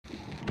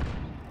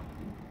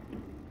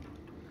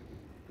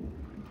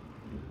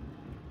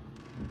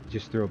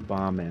just threw a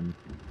bomb in.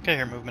 Okay, I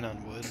hear movement on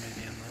wood,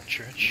 maybe in the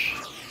church.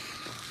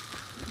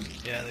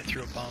 Yeah, they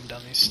threw a bomb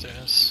down these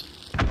stairs.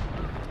 Down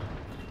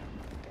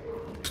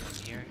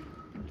here.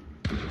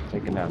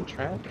 Taking down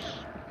traps.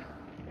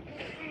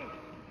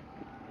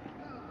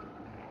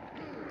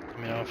 Let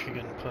me know if you're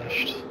getting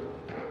pushed.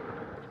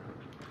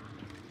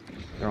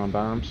 Throwing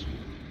bombs.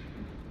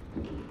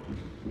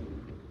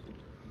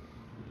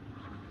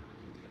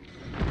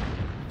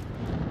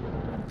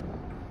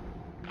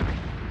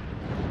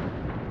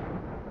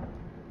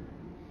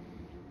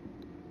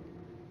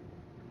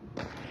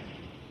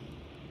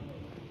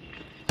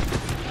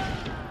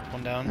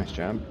 One down. Nice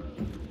job.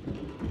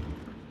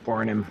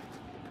 Pouring him.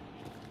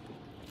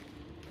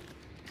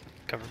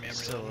 Cover me, I'm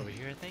Still reloading. over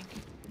here, I think.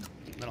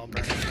 Then I'll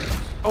burn it.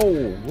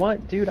 Oh,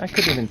 what? Dude, I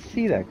couldn't even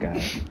see that guy.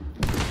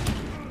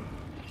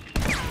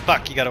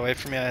 Fuck, you got away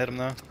from me, I hit him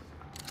though.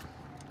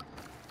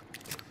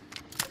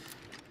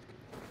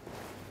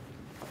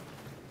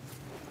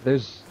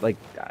 There's, like,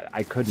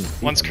 I couldn't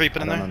see One's him.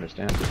 creeping in I there. don't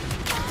understand.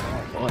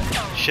 Oh,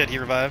 boy. Shit, he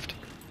revived.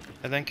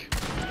 I think.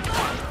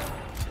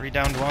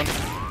 Redowned one.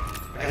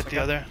 I hit the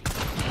other.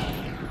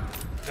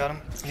 Got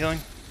him. Healing.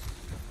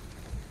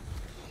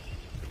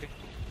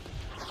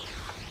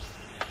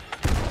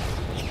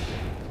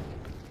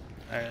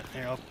 Alright,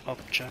 here, I'll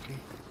check him.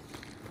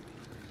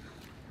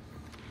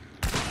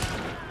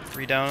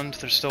 3 downed,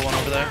 there's still one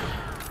over there.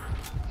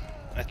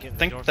 I Getting the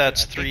think door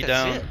that's free. I 3 think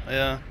that's down. it.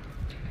 Yeah.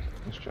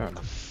 Nice job.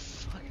 Oh,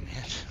 fuck,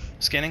 man.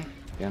 Scanning?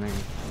 Scanning.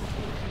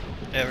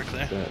 Yeah, we're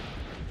clear. That's it.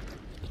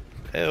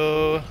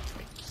 Heyo.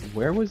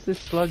 Where was this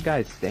slug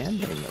guy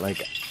standing?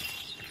 Like,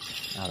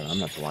 I don't know, I'm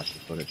gonna have to watch the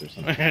footage or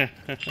something.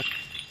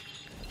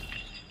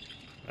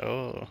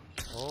 Oh.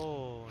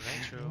 Oh,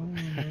 nitro.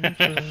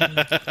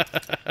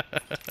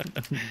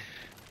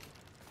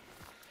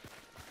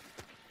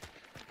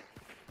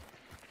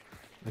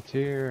 It's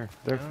here.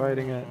 They're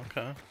fighting it.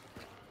 Okay.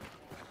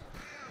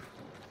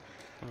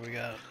 What do we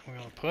got? We're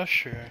gonna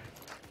push or?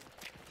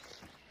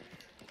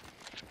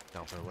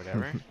 Down for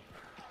whatever.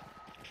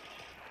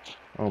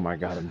 Oh my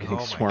god, I'm getting Oh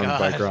my swarmed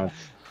by God. grunts.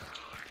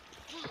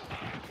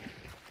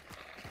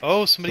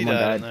 Oh, somebody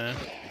Someone died in died.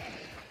 there.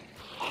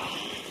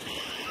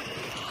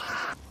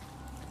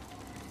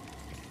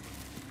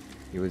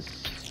 He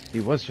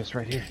was just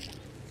right here.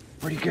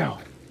 Where'd he go?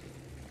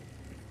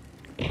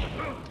 The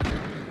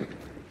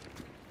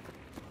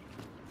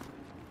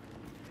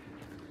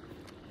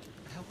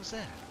hell was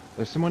that?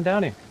 There's someone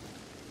down here.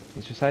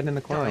 He's just hiding in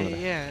the corner Oh, over there.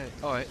 yeah.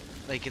 Oh,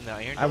 like in the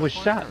iron. I was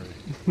corner, shot.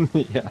 or-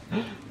 Yeah.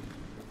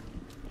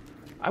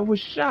 I was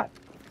shot.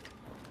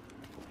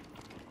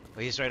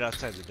 Well, he's right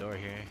outside the door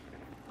here.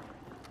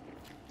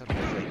 That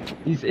was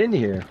like- He's in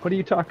here. What are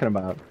you talking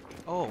about?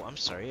 Oh, I'm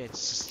sorry.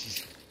 It's just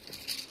he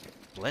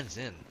blends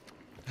in.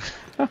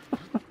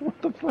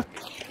 What the fuck?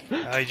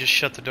 You just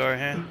shut the door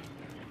here.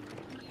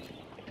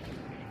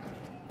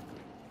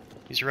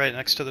 He's right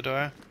next to the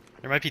door.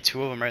 There might be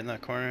 2 of them right in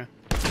that corner.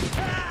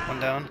 One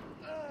down.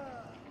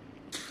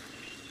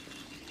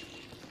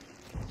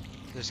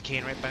 There's a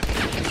cane right by me.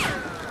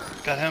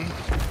 Got him.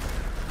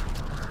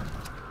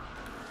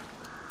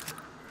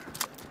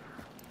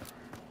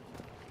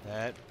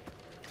 That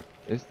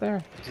Is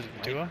there? Is it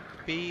a duo?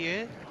 be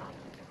it.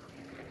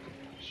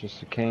 It's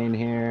just a cane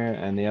here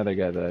and the other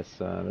guy. That's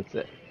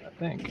it. I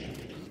think.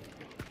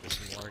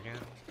 There's Morgan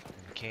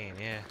and cane.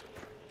 Yeah.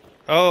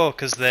 Oh,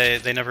 cause they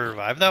never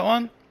revived that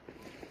one?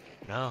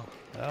 No.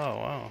 Oh,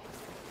 wow.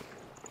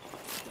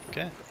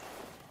 Okay.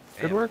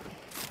 Good Damn. work.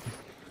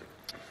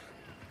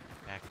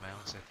 Back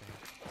mounts, I think.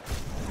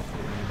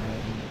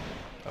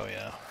 Oh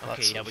yeah.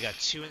 Okay, yeah, we got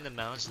 2 in the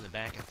mounts in the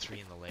back and 3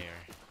 in the lair.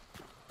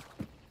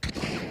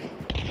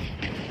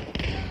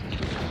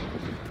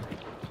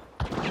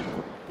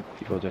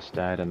 People just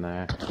died in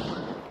there.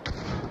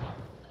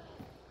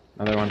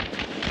 Another one. Do we wanna...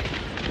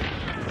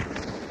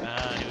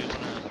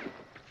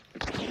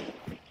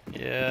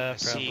 Yeah, I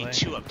see probably.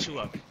 2 up, 2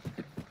 up.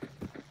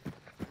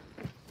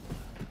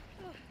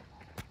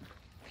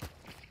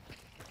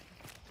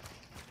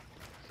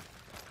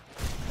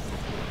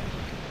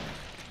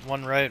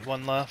 One right,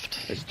 one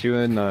left. There's 2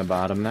 in the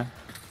bottom there.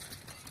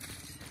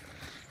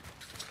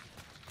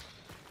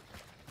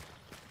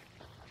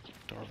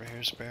 Door over here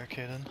is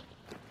barricaded.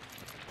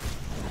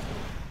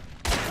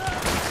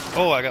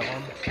 Oh, I got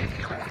one.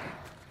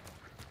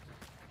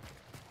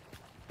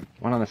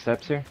 One on the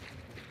steps here.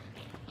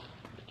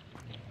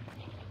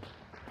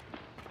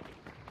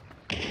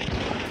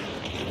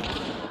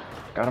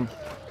 Got him.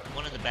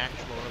 One in the back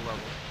floor level.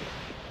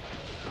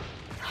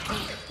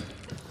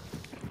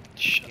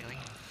 Shit. Healing.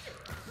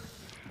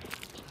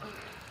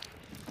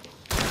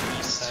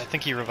 I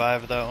think he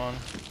revived that one.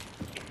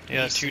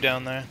 Yeah, East. 2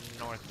 down there.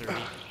 North 30.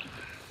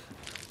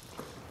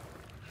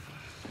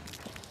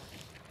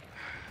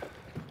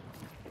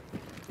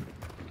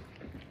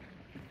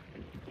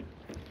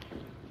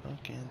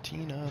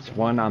 Cantina. There's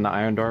one on the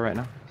iron door right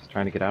now. He's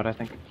trying to get out, I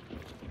think.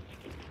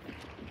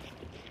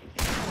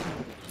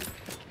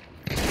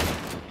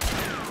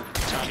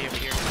 Tommy over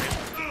here.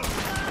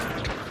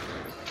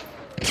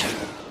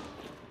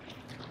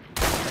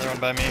 Another one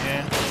by me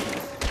here.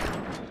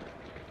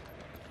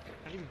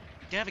 How do you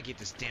navigate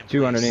this damn Two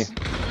place? underneath.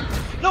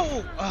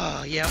 No!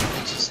 Oh, yeah.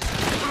 Just...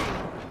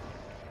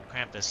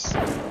 Krampus.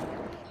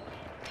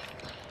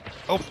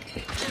 Oh!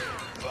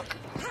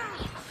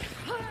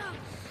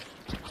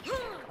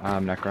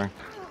 I'm not crying.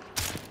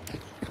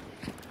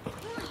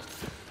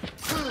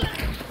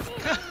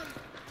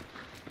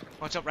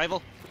 Watch out,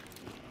 rival.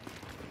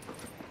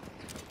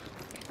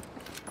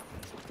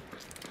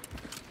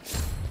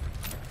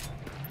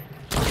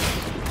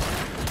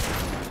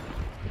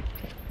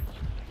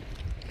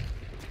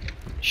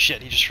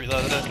 Shit, he just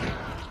reloaded it.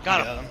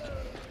 Got him.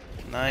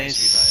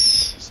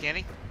 Nice. Revive.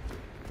 Scanning.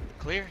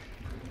 Clear.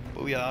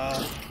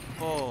 Booyah.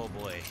 Oh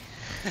boy.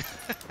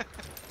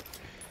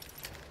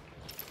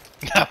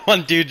 That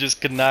one dude just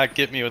could not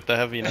get me with the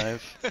heavy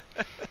knife.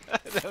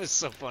 That was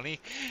so funny.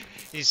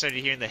 You started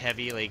hearing the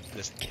heavy, like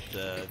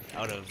the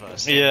out of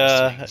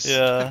Yeah, swings.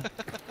 yeah.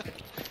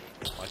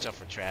 Watch out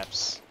for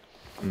traps.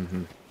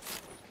 Mm-hmm.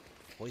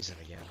 Poison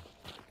again.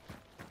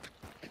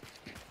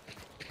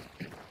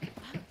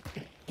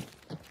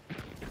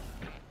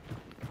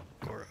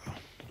 Goro.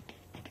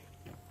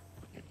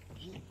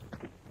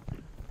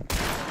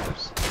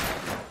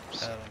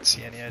 I don't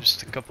see any. I just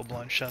took a couple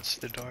blind shots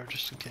to the door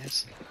just in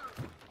case.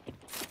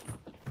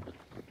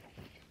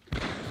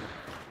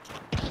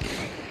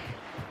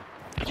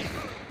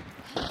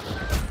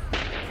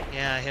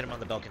 Yeah, I hit him on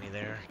the balcony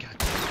there. God.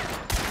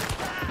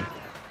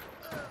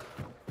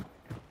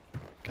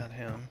 Got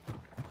him.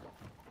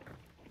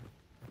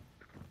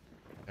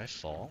 Did I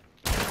fall?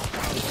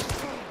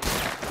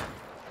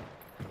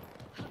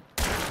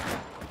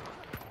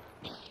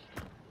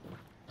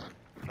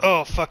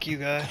 Oh, fuck you,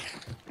 guy.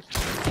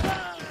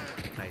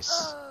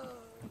 Nice.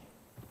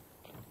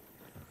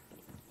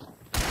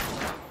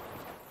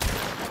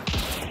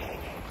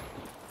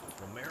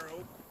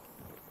 Romero.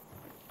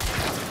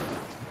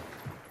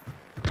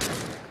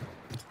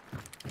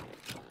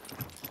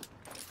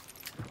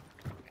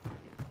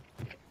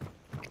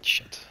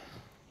 Shit.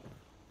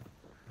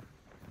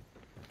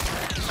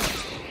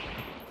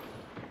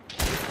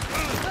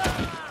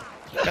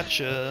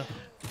 Gotcha.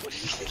 What do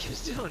you think he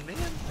was doing, man?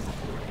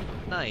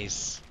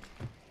 Nice.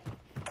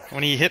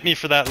 When he hit me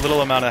for that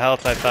little amount of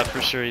health, I thought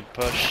for sure he'd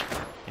push.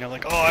 You know,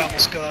 like, oh, I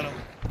almost got him.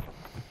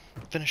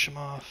 Finish him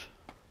off.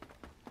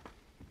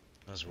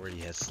 I was worried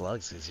he had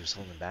slugs because he was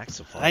holding back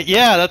so far.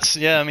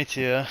 Yeah, me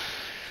too.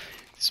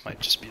 This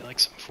might just be like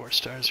some 4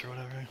 stars or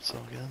whatever. It's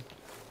all good.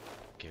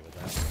 Okay with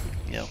that.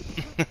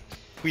 Yep.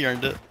 We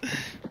earned it.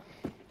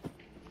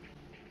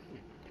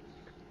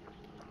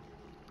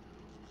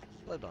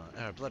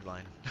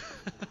 Bloodline.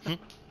 Hmm?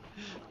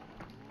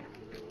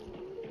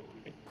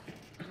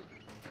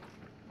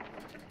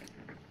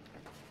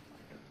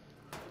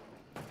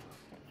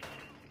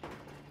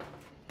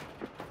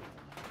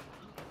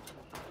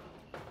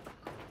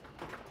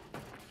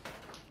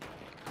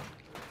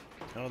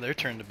 Oh, their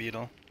turn to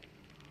beetle.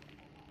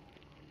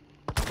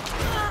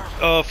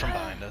 Oh, from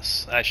behind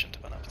us. I shouldn't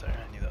have been up there.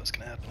 I knew that was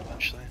gonna happen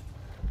eventually.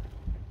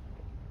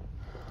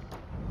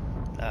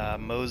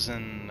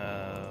 Mosin,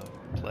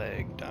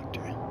 Plague,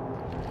 Doctor.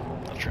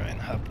 I'll try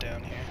and hop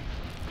down here.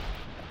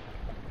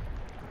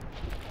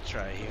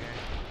 Try here.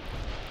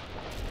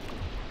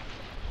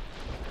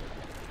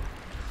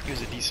 He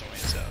was a decent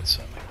ways out,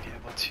 so I might be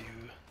able to...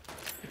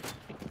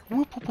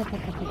 Whoop, whoop, whoop,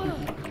 whoop, whoop,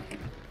 whoop.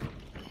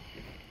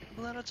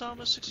 Atlanta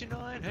Thomas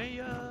 69,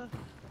 hey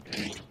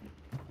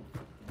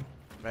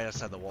Right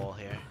outside the wall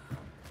here.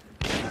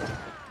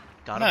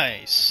 Got him.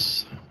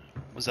 Nice.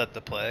 Was that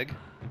the Plague?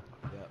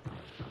 Yep.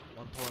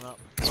 One pulling up.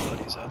 His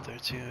buddy's out there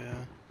too,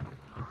 yeah.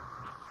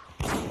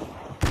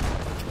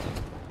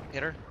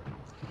 Hit her.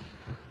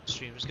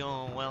 Stream's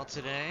going well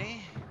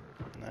today.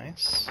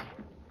 Nice.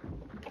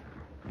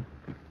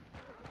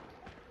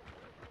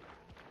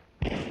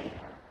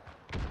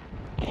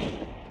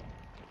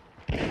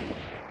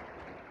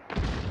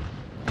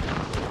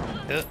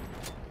 Hit.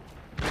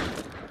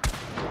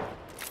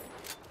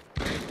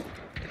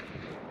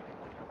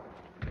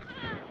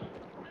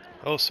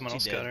 Oh, someone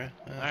else got her.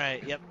 Yeah.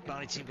 Alright, yep,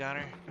 bounty team got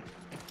her.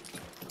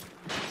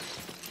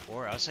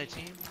 Or outside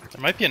team.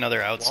 There might be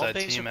another outside Wall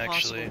bangs team are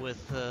actually.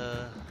 with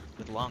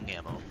long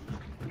ammo.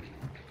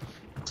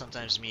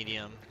 Sometimes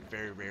medium,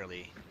 very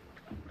rarely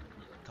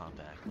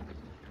compact.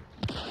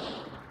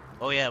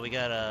 Oh yeah, we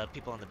got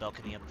people on the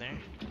balcony up there.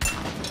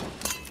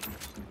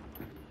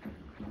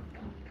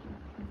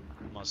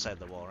 I'm outside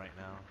the wall right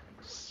now.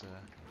 Just,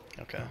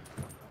 Okay.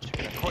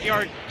 check out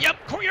courtyard.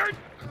 Yep, courtyard.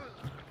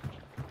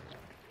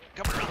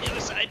 Come around the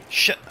other side.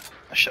 Shit!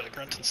 I shot a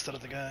grunt instead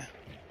of the guy.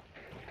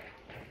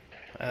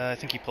 I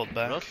think he pulled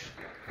back. Roof.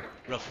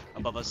 Roof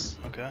above us.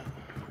 Okay.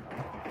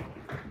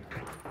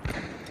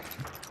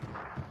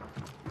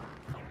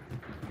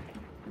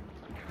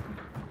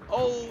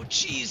 Oh,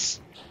 jeez.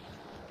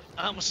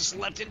 I almost just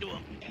leapt into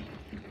him.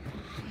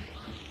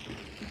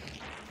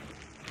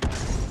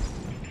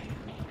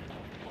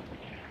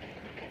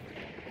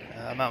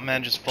 Mountain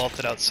Man just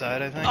vaulted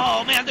outside, I think.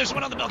 Oh man, there's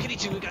one on the balcony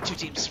too. We got 2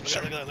 teams. For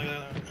sure. Look at that, look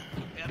at that.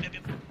 Yep, yep,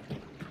 yep.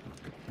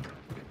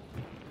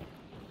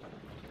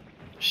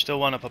 still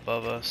one up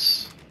above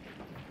us.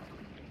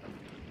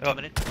 Oh,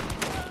 Coming in.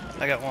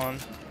 I got one.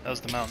 That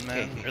was the mountain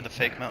man, Okay. or the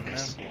fake mountain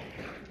Nice. man.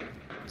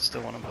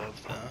 Still one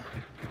above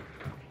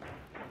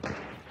though.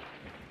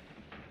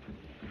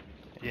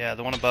 Yeah,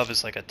 the one above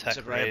is like a tech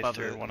So right wraith above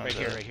or it, one right of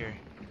here, the. right here.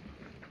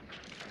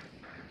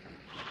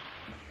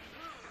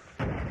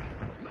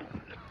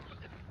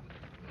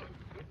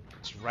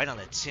 It's right on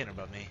that tin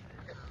above me.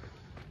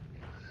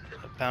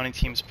 The bounty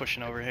team's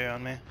pushing over here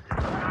on me.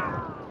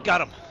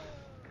 Got him.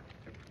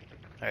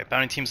 Alright,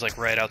 bounty team's like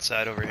right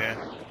outside over here.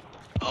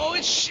 Oh,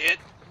 it's shit.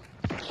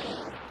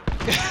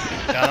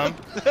 Got him.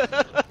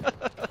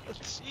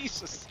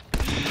 Jesus.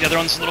 The other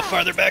one's a little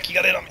farther back, you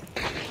gotta hit him.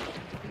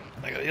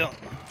 I gotta heal him.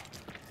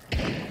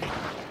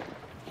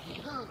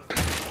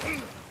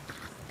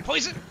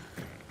 Poison.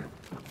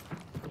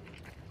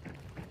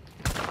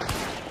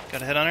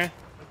 Got a hit on her.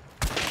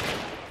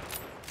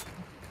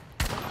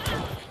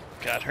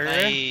 Got her.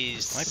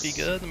 Nice. Might be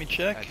good, let me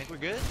check. I think we're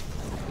good.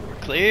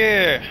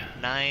 Clear.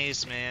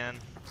 Nice, man.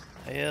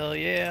 Hell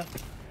yeah.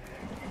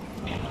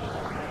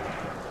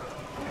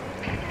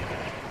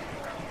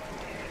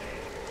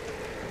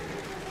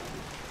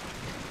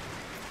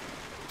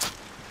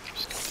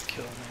 Just got the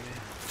kill maybe.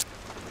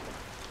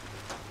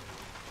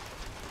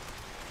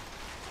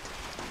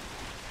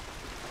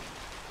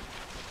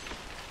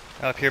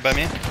 Up here by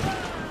me.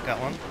 Got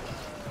one.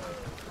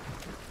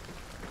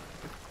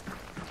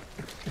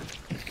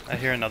 I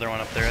hear another one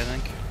up there, I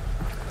think.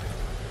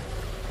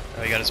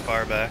 Oh, he got his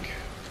bar back.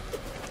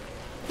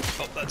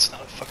 Oh, that's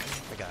not a fucking...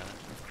 I got it.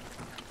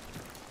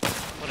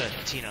 What a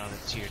Tina on the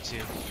tier 2.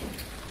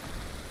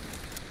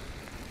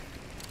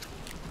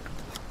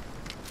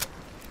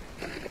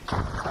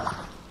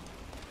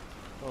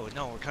 Oh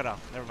no, we're cut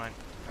off. Never mind.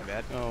 My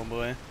bad. Oh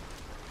boy.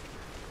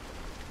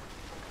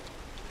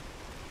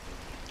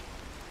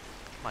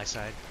 My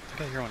side. I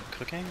think I hear one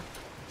cooking.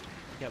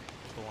 Yep.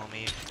 Below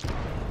me.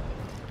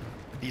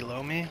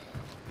 Below me.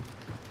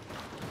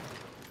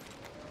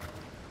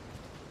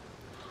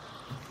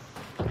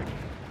 I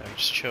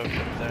just choked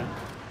up there.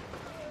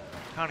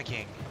 Counter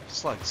King.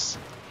 Slugs.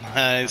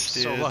 Nice,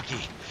 I'm dude. so lucky.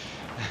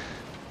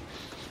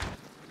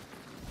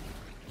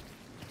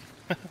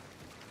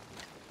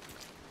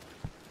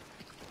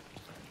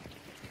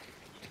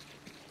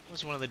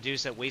 Was one of the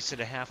dudes that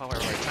wasted a half hour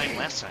of our time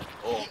last time.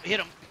 Oh, hit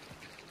him.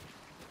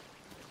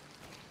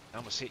 I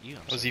almost hit you.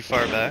 Was he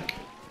far back?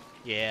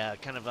 Yeah,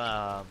 kind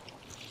of,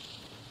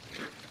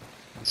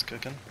 He's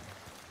cooking.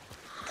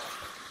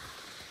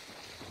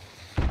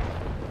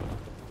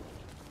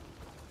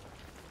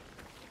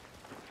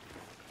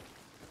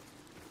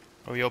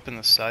 Oh, we opened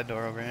the side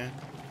door over here.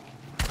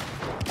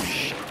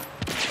 Shit.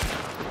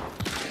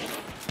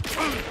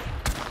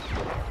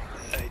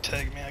 Hey,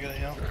 tag me, I gotta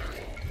heal.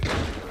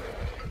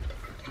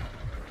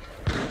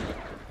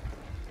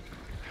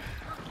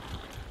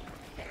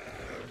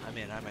 I'm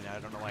in. I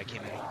don't know why I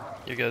came in.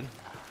 You're good.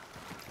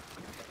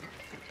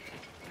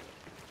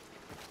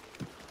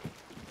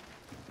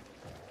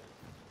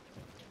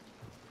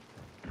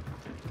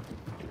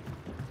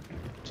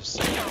 Just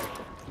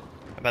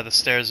About the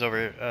stairs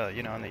over,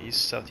 you know, on the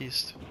east,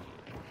 southeast.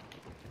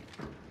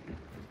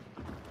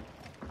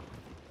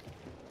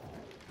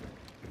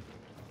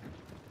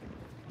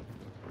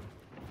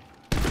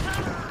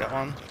 Got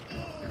one.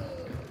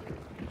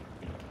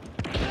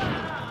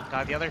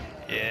 got the other.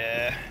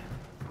 Yeah.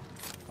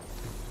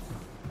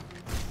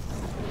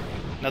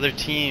 Another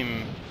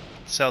team,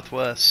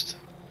 southwest.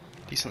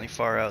 Decently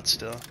far out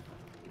still.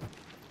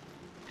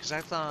 Because I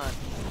thought,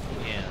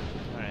 yeah,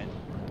 alright.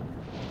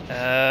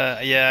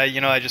 Yeah, you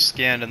know, I just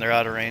scanned and they're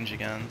out of range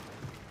again.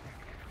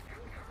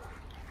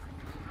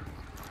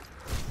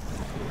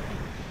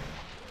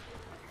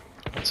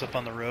 What's up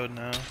on the road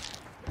now?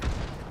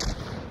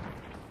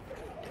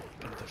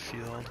 Into the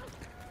field.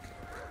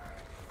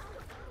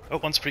 Oh,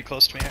 one's pretty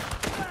close to me here.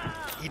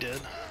 He did.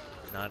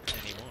 Not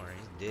anymore,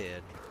 he's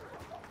dead.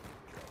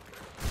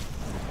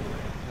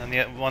 And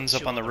then the one's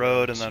up Two on the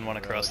road and then one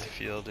across the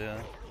field,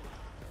 yeah.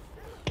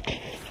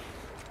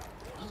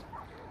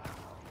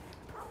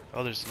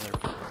 Oh, there's another.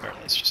 Or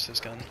that's just his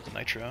gun, the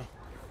nitro.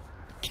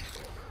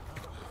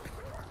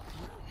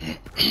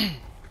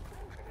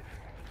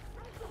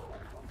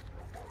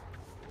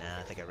 Nah,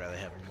 I think I'd rather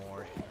have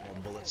more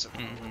bullets. I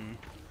can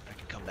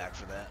come back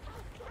for that.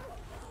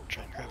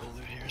 Try and grab a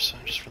loot here, so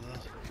just for the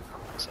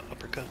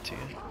uppercut to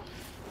you.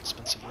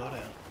 Expensive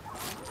loadout.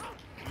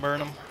 Burn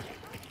them.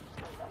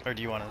 Or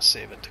do you want to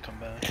save it to come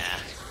back?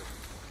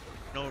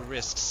 Nah. No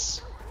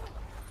risks.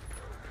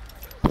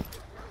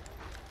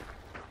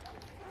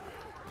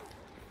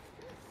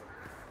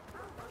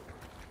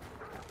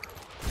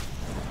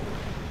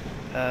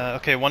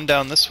 Okay, one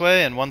down this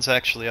way, and one's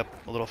actually up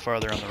a little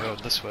farther on the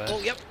road this way.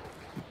 Oh, yep.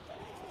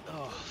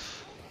 Oh,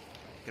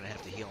 gonna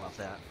have to heal off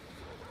that.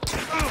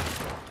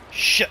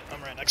 Shit,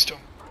 I'm right next to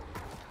him.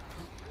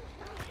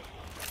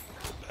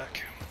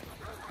 Back.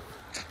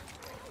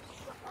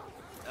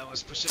 That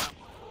was pushing up.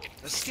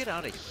 Let's get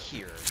out of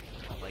here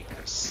like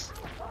this.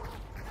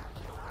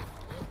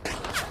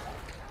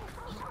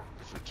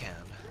 If we can.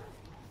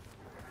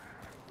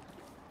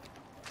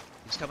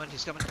 He's coming,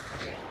 he's coming.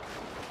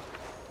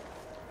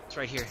 It's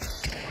right here.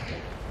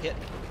 Hit.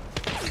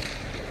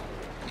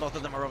 Both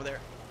of them are over there.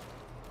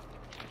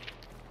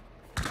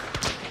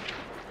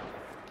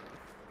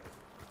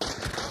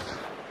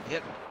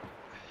 Hit.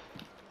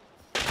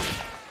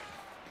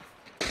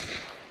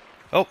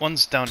 Oh,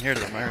 one's down here to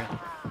the right.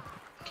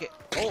 Okay.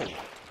 Oh,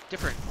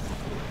 different.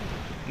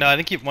 No, I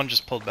think one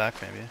just pulled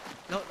back, maybe.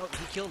 No, no,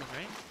 he killed him,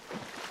 right?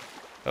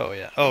 Oh,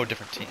 yeah. Oh,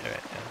 different team. Alright,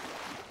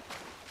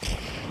 yeah.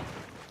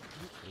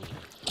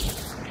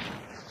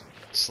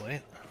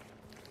 Slate.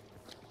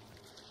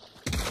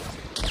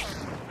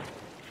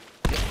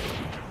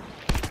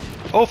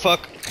 Oh,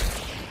 fuck!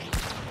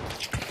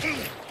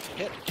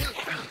 Hit.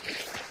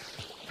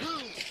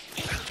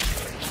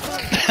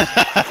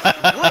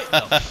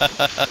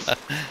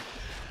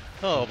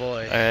 Oh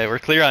boy. Alright, we're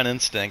clear on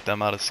instinct.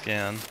 I'm out of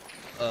scan.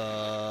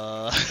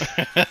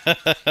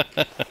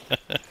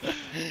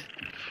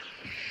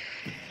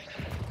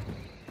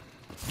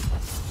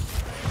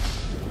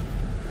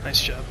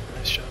 Nice job,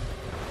 nice job.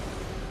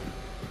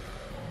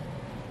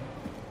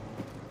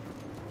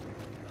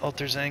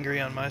 Alter's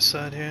angry on my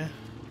side here.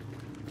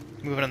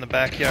 Moving in the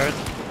backyard.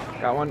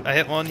 Got one. I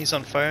hit one, he's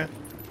on fire.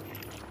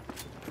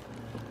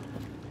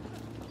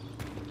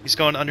 He's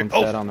going under. One's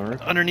Oh, dead on the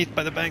roof. underneath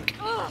by the bank.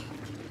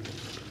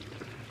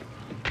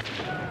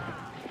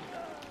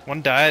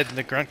 One died,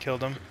 the grunt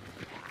killed him.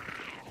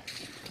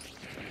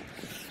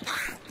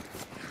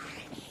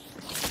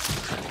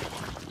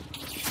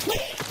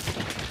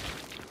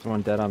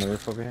 One dead on the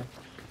roof over here.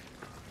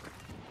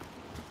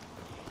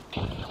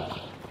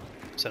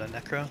 Is that a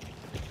necro?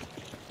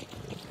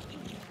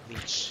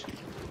 Leech.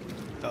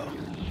 Oh.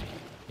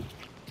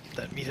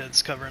 That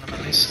meathead's covering him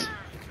at least.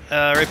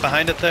 Right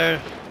behind it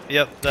there.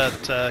 Yep,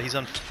 that he's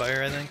on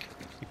fire, I think.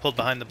 He pulled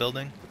behind the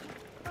building.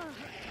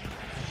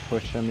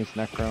 Push him, he's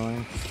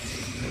necroing.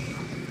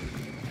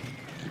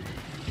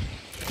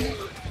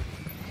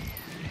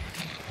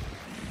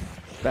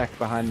 Back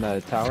behind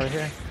the tower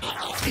here.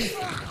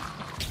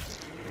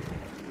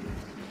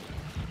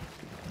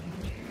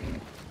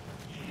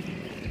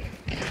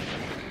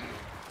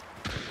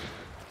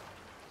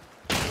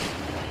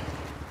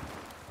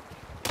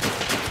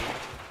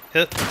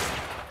 Hit.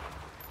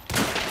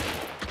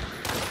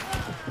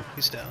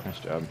 He's down. Nice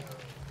job.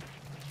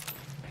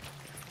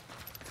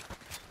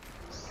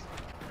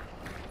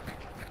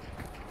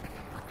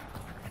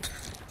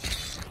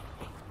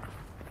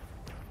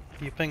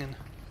 You pinging?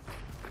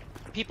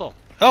 People.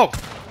 Oh!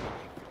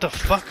 The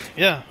fuck?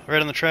 Yeah, right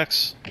on the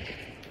tracks.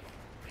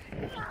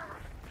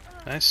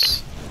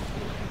 Nice.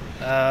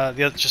 The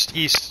other just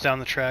east down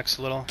the tracks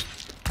a little.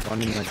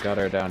 One in the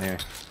gutter down here.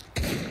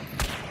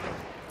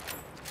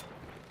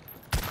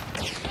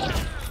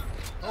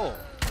 Oh,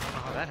 I don't know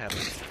how that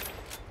happened.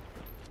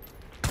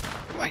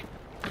 Wait.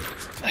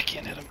 I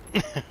can't hit him.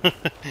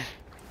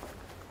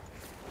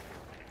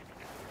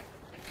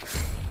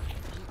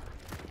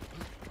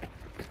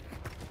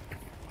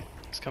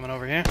 He's coming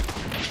over here.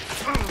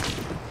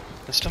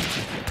 Missed him.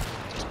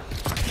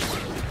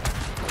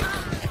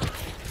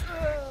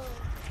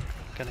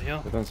 Got a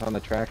heal. The one's on the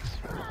tracks.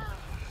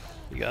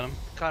 You got him.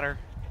 Caught her.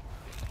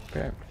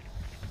 Okay.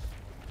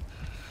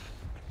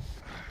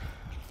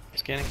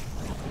 Scanning.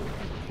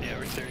 Yeah,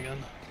 right there again.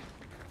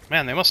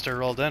 Man, they must have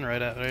rolled in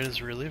right as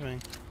we were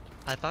leaving.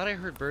 I thought I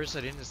heard birds.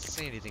 I didn't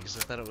say anything because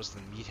I thought it was the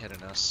meathead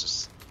and us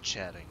just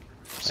chatting.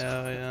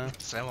 Oh, yeah.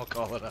 Sam will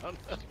call it out.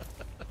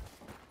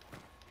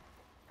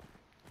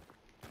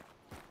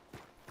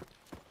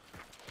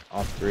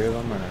 All three of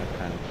them are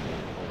kind of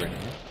over in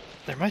here.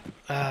 There might,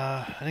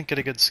 I didn't get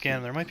a good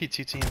scan. There might be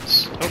two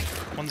teams.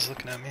 Oh, one's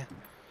looking at me.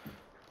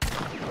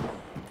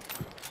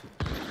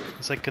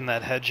 It's like in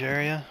that hedge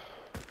area.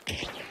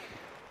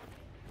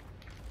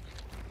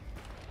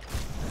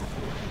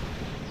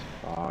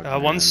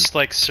 Fog, One's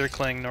like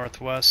circling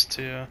northwest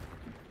too. Is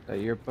that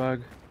your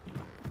bug?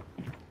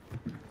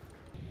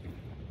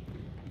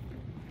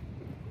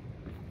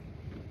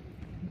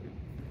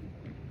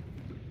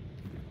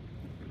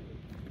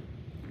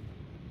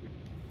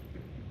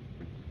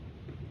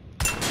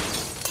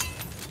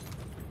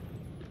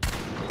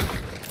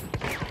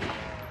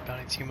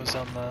 Bounty team was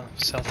on the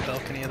south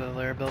balcony of the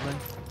lair building.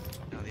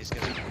 No, these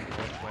guys are going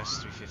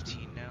northwest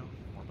 315 now,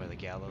 more by the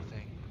Gallo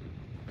thing.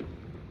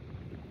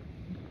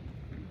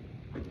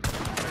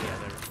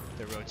 Yeah,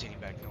 they're rotating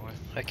back north.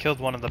 I killed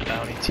one of the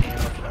bounty team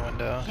up in the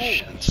window.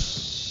 Shit.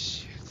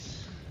 Shit.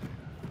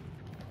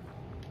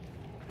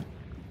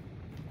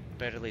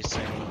 Barely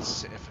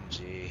silence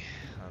FMG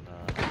on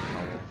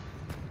Howell.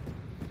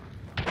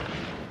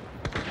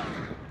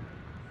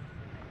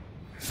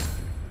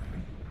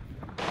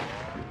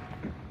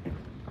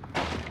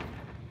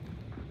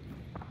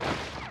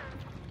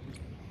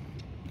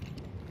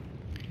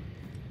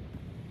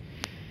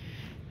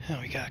 And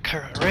we got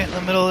Kurt right in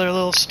the middle of their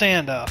little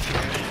standoff here.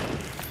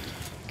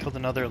 Killed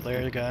another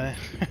lair guy.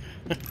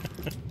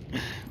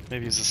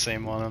 Maybe he's the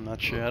same one, I'm not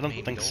sure. I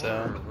don't think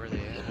so. Where are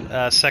they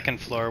at? Second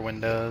floor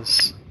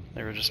windows.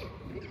 They were just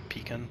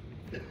peeking.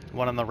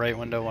 One on the right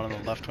window, one on the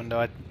left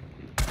window.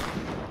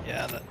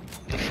 Yeah,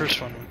 the first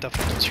one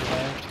definitely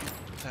survived.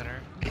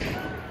 Better.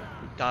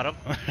 Got him.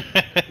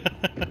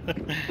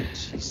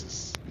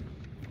 Jesus.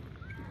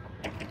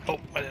 Oh,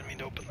 I didn't mean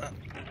to open that.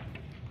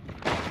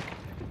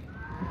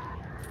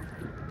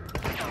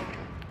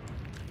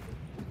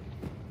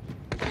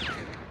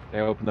 They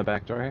open the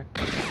back door here.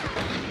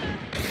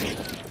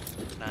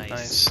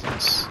 Nice.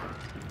 Nice.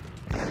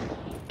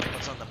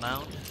 What's on the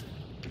mound?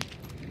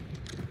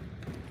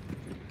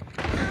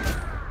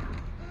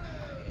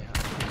 Yeah.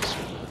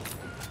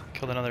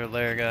 Killed another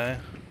lair guy.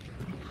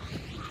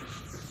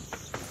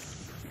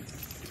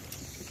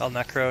 I'll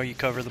necro, you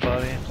cover the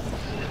body.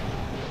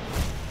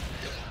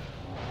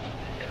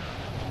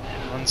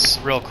 One's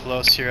real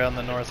close here on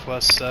the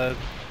northwest side.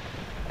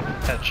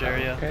 Catch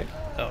area. Okay.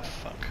 Oh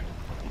fuck.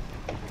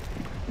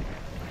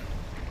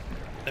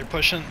 They're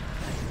pushing.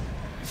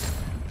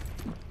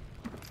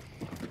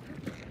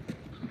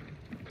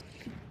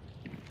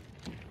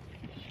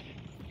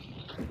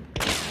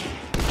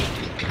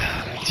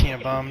 Tina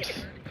bombed.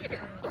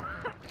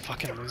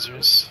 Fucking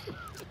losers.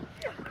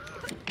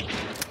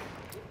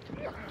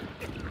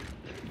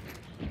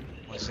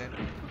 What's in?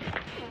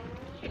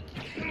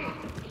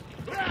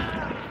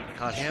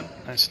 Caught him.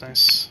 Nice,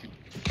 nice.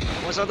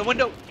 What's on the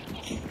window?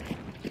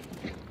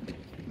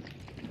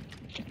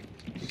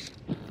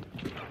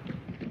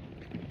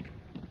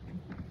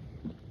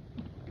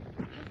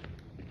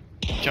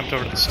 Jumped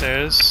over to the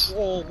stairs.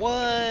 Oh,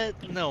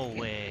 what? No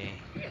way.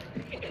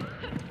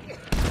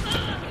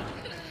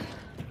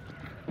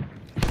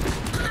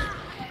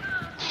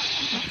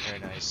 Very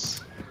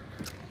nice.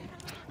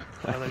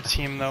 The other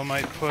team though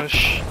might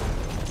push.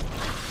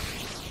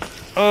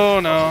 Oh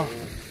no.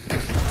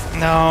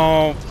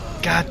 No.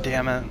 God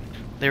damn it.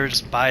 They were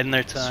just biding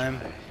their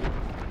time.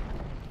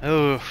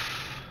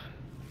 Oof.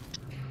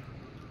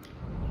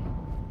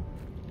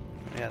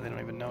 Yeah, they don't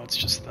even know it's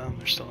just them.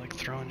 They're still like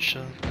throwing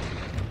shit.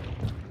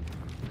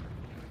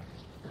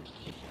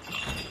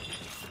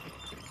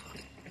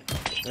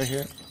 Right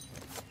here.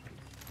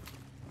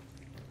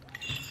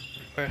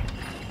 Where?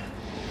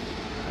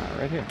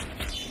 Right here.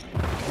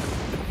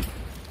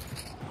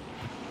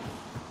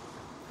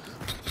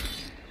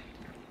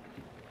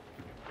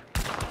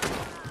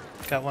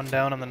 Got one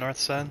down on the north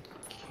side.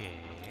 Okay.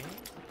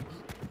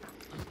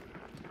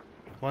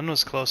 One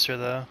was closer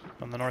though,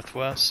 on the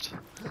northwest.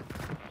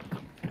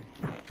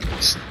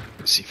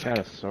 See if I Got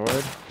a can.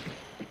 sword.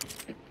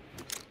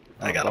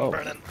 I got him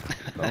burning.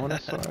 Bow and a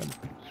sword.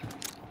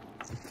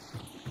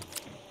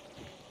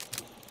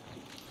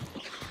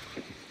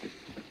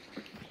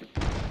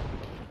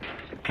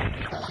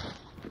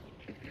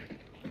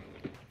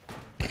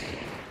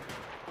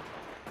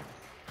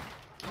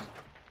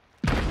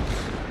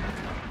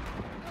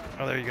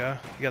 Oh, there you go.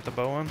 You got the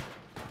bow one?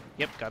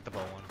 Yep, got the bow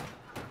one.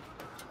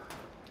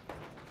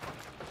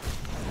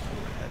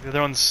 Yeah, the other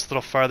one's a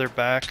little farther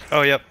back.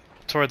 Oh, yep.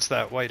 Towards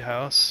that white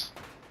house.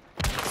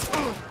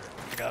 I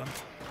got him.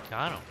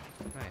 Got him.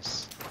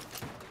 Nice.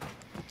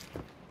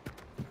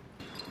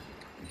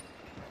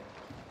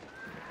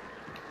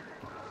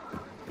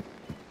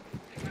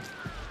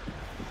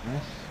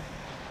 Nice.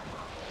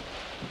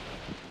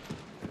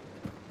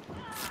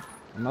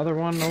 Another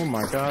one? Oh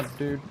my god,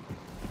 dude.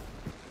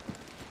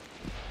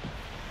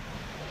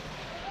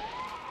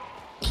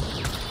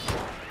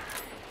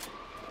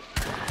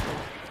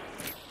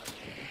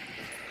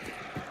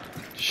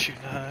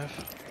 Shooting a hive.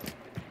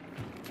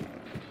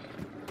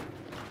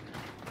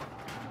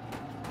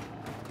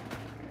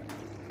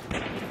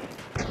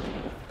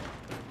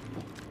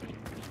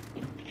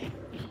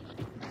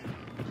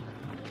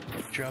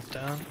 Drop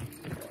down.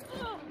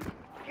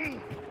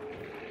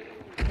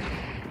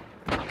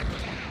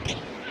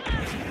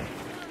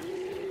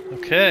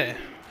 Okay,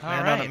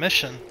 man on a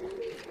mission.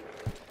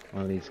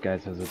 One of these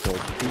guys has a gold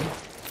key.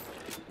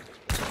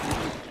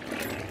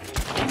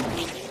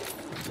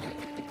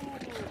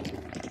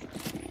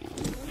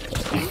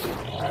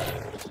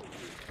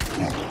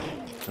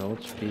 Gold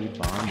key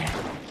bomb.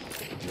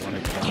 You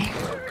wanna come?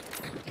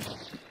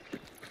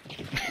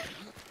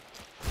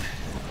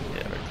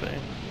 Yeah, we're clear.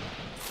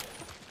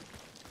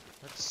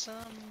 Let's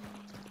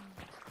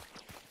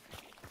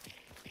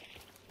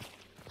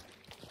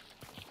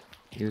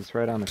He was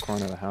right on the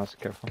corner of the house,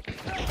 careful.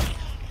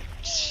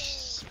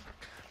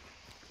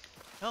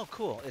 Oh,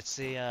 cool. It's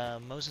the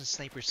Mosin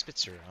Sniper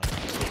Spitzer.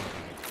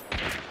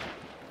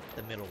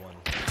 The middle one.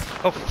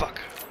 Oh, fuck.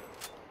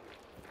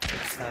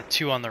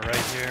 Two on the right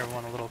here,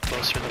 one a little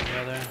closer than the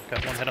other.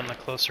 Got one hit on the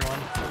closer one.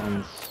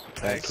 One's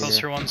back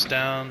Closer here. one's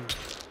down.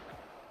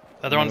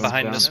 The other one One's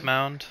behind down. this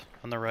mound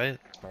on the right,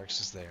 Sparks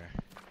is there.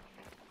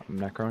 I'm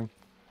necroing.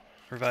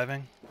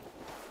 reviving.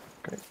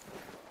 Great.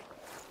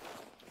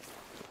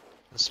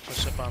 Let's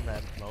push up on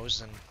that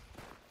Mosin.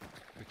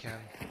 We can.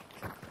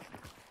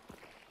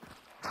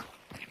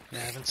 Yeah, I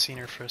haven't seen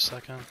her for a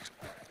second.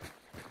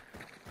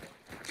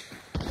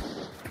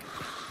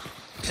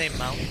 Same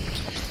mount.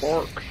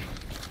 Fork.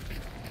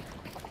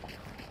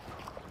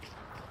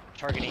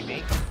 Targeting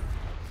me.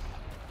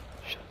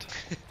 Shit.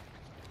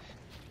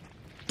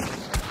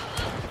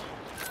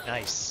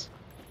 Nice.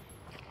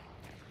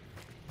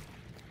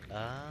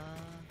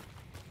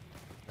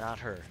 Not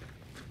her.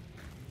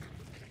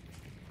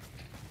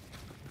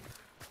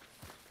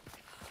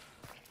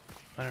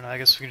 I don't know, I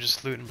guess we can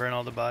just loot and burn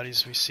all the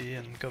bodies we see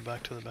and go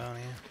back to the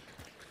bounty.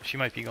 She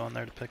might be going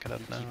there to pick it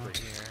up now. Keep her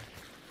here.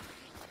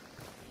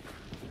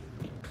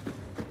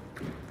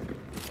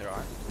 There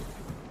are.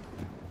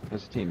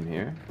 There's a team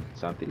here,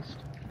 southeast,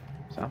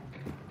 south.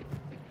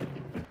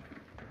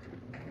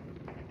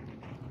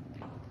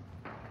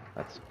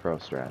 That's pro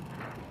strat.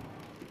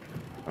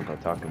 I'm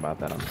gonna talk about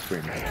that on the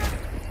screen.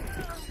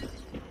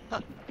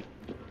 Huh.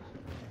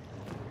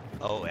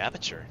 Oh,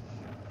 aperture.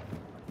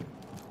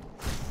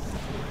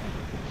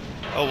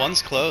 Oh,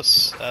 one's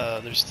close.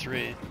 There's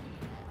 3.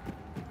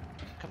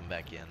 Coming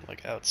back in.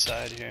 Like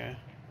outside here.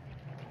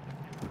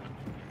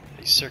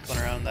 He's circling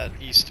around that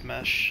east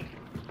mesh.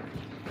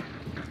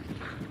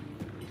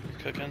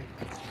 Cooking.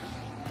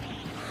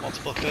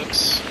 Multiple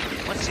cooks.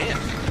 What's in?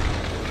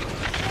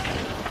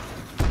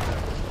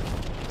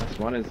 This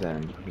one is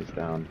in. He's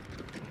down.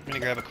 I'm gonna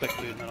grab a quick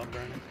loot and then I'll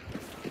burn him.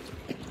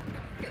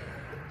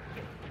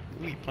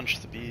 Ooh, he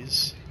punched the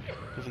bees.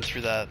 Moving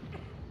through that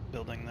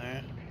building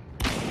there.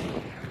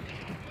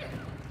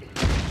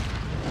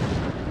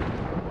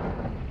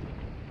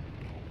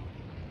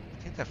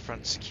 I think that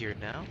front's secured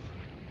now.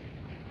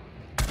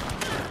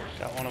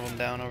 Got one of them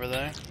down over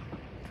there.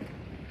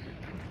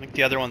 I think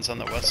the other one's on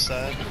the west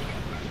side.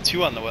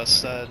 2 on the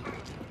west side.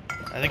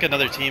 I think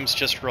another team's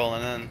just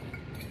rolling in.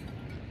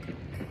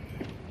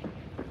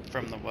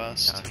 From the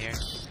west. Down here.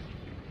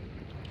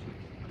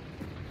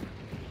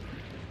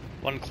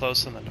 One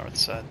close on the north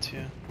side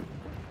too.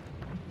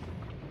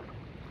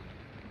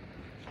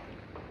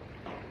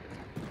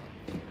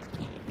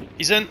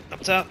 He's in,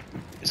 up top.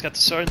 He's got the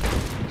sword.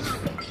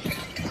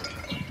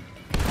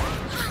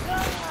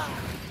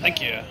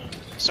 Thank you.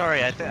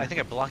 Sorry, I think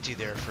I blocked you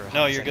there for a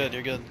No, hot you're second. good,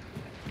 you're good.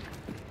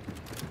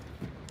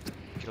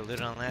 Get a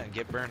loot on that and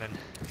get burning.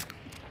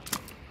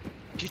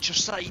 Get your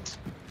sight.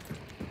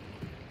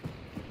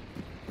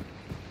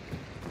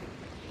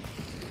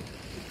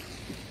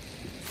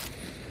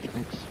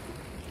 Thanks.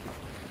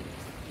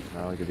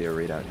 I'll give you a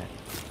readout here.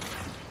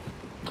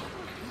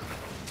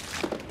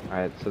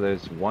 Alright, so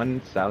there's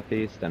one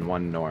southeast and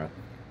one north.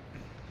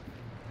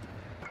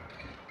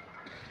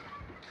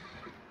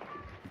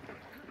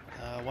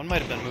 One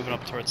might have been moving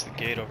up towards the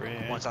gate over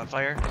here. One's on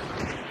fire.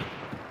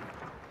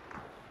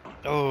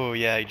 Oh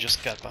yeah, he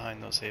just got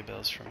behind those hay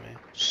bales from me.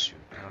 Shoot,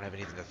 I don't have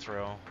anything to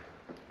throw.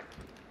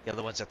 The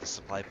other one's at the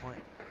supply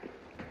point.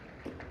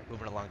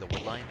 Moving along the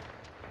wood line.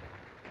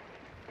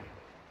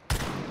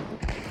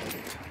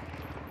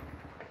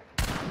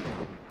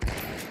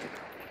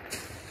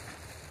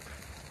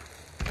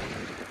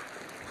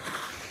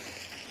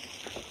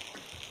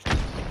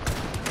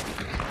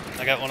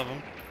 I got one of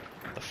them.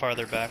 The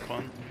farther back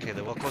one. Okay,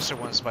 the well closer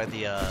one's by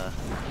the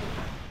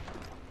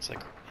It's like,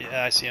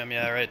 yeah, I see him.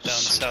 Yeah, right down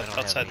Shoot, I don't south, have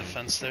outside the any.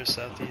 fence there,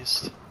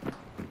 southeast.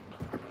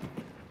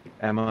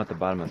 Ammo at the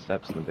bottom of the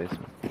steps in the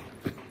basement.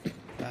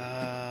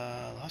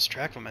 Lost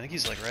track of him. I think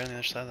he's like right on the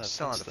other side of that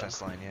still on fence. the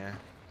fence line, yeah.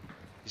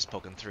 He's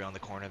poking through on the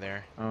corner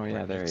there. Oh yeah,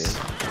 Where it there he meets.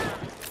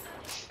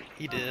 is.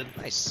 He did.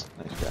 Nice.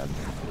 Nice job.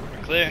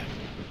 We're clear.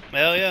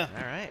 Hell yeah.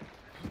 All right.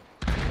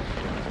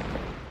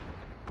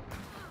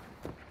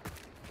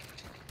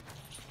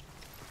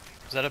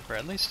 Is that a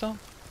Bradley still?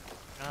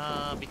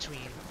 Between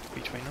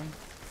Between them?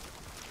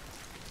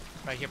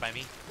 right here by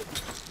me.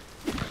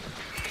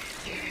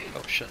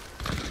 Oh shit.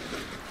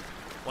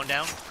 One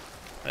down.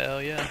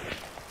 Hell yeah.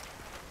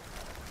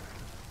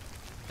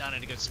 Down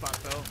in a good spot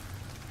though.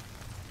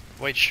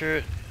 White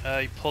shirt.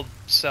 He pulled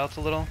south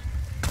a little.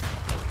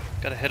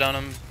 Got a hit on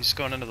him. He's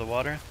going into the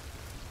water.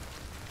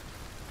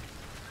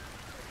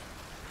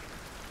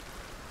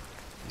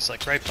 He's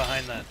like right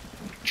behind that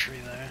tree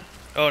there.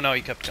 Oh no,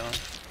 he kept going.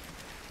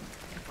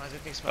 Why does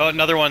it take Oh,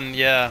 another one,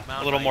 yeah.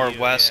 Mountain A little by more you,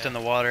 west yeah. in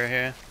the water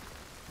here.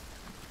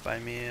 By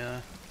me,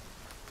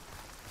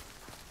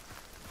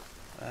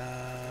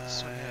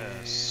 So,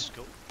 yeah,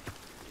 scope.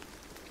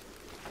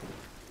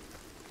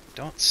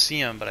 don't see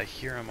him, but I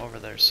hear him over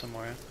there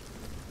somewhere.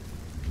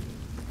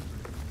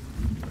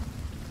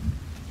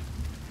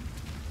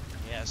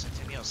 Yeah,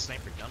 Centennial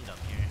Sniper Dum-Dum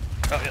here.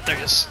 Oh yeah, there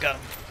he is. Got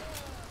him.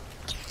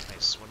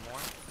 Nice, one more.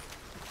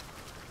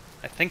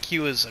 I think he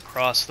was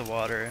across the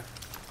water.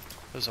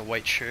 It was a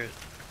white shirt.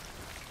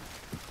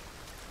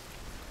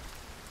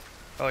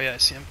 Oh yeah, I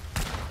see him.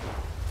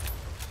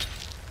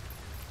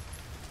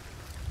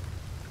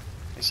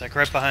 He's like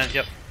right behind.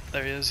 Yep,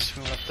 there he is. He's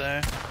moving up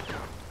there.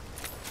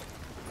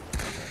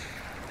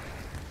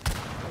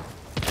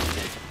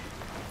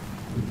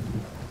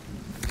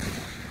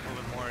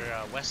 Moving more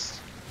west.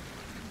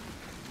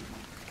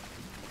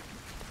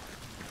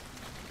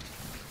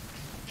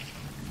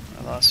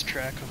 I lost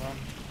track of him.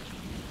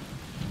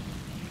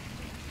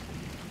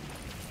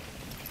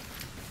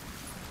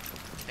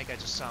 I think I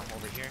just saw him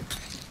over here.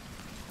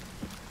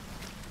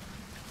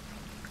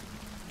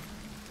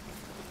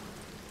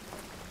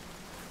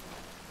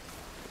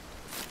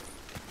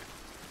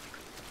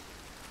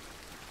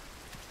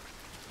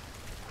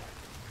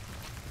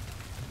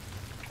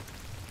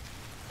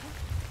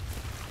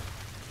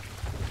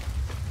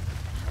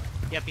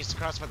 Yep, he's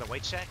across by the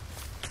white shack.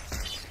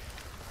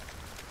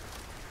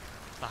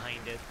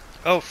 Behind it.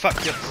 Oh, fuck,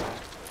 yep.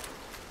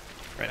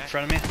 Right in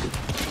front of me.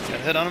 Got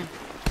a hit on him.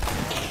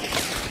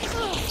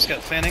 Just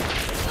got fanning.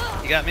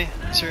 You got me?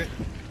 He's hurt.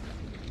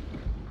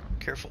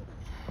 Careful.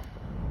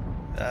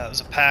 It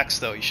was a Pax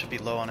though, you should be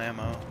low on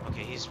ammo.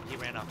 Okay, he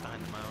ran off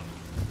behind the mound.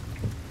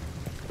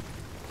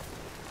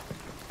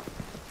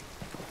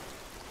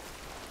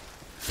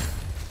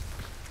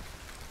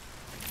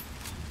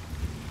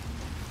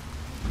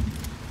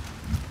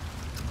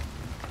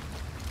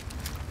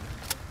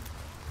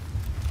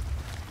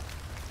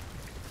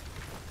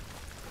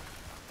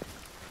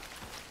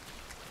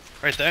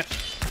 Right there.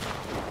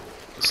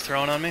 He's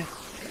throwing on me.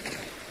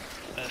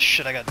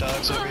 Shit, I got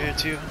dogs over here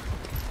too.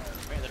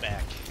 Right in the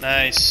back.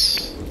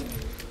 Nice.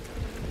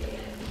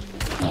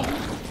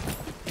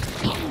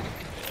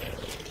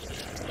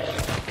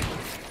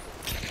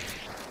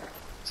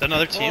 Is that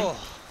another team?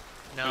 Oh.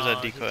 No, Or was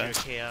that decoy? he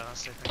threw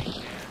chaos, I think.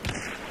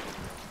 Yeah.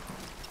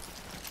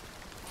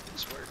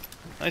 Nice work.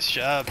 Nice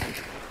job.